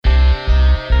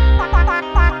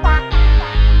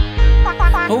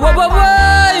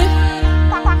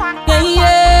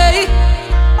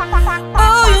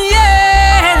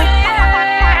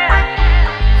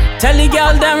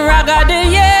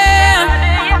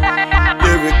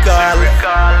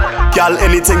Girl,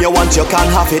 anything you want, you can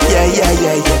have it, yeah, yeah,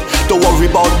 yeah, yeah. Don't worry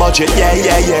about budget, yeah,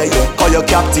 yeah, yeah, yeah. Cause you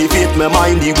captivate my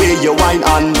mind the way you whine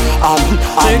and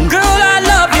Say, girl, I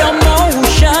love your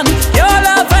motion, your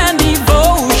love and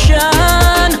devotion.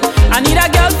 I need a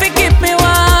girl to keep me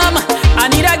warm, I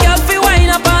need a girl to whine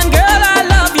up. And girl, I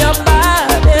love your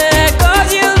body,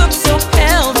 cause you look so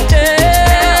healthy.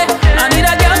 I need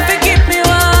a girl to keep me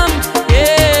warm,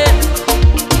 yeah.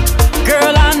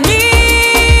 Girl, I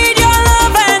need your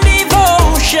love and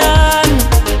devotion.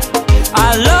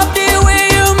 I love the way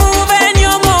you move and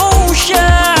your motion.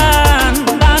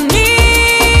 I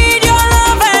need your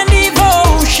love and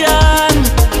devotion.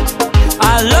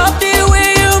 I love the way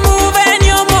you move and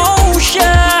your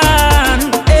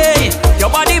motion. Hey, your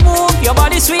body move, your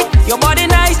body sweet, your body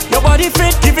nice, your body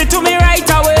fit. Give it to me right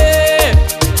away.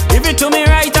 Give it to me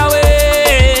right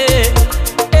away.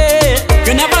 Hey,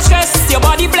 you never stress, your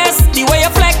body blessed. The way you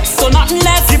flex, so nothing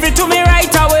less. Give it to me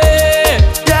right away.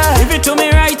 yeah. Give it to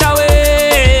me right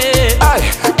away. Aye,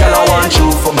 girl, I want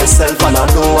you for myself and I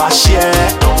know I share.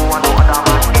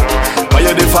 But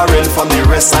you're different from the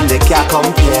rest and they can't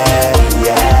compare,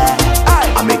 yeah.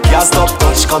 I make you stop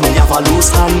touch, come here have a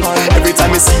loose hand. Every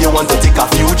time I see you want to take a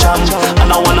few jam.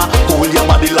 And I wanna hold your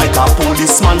body like a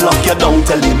policeman. Lock you down,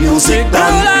 tell the music Girl,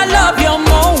 done. I love your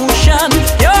motion,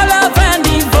 your love and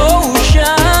devotion.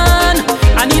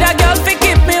 I need a girl to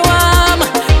keep me warm,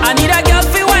 I need a girl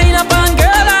to wind up. And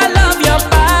girl, I love your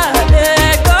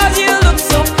body, cause you look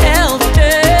so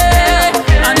healthy.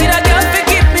 I need a girl to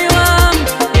keep me warm,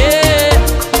 yeah.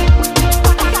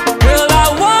 Girl, I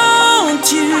want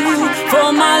you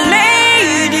for my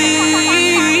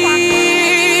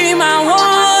lady, my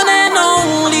one and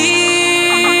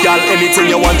only. Girl, anything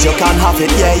you want, you can have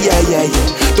it, yeah, yeah, yeah, yeah.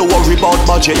 Don't worry about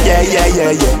budget, yeah, yeah,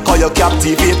 yeah, yeah. Cause you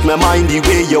captivate my mind the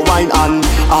way you whine and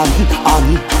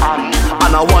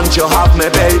I want you have me,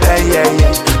 baby, yeah,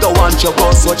 yeah. Don't want you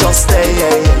go, so just stay,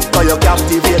 yeah, yeah. Cause you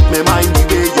captivate my mind the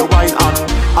way you whine and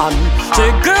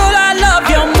Say, girl, I love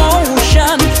your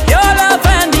motion, your love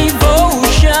and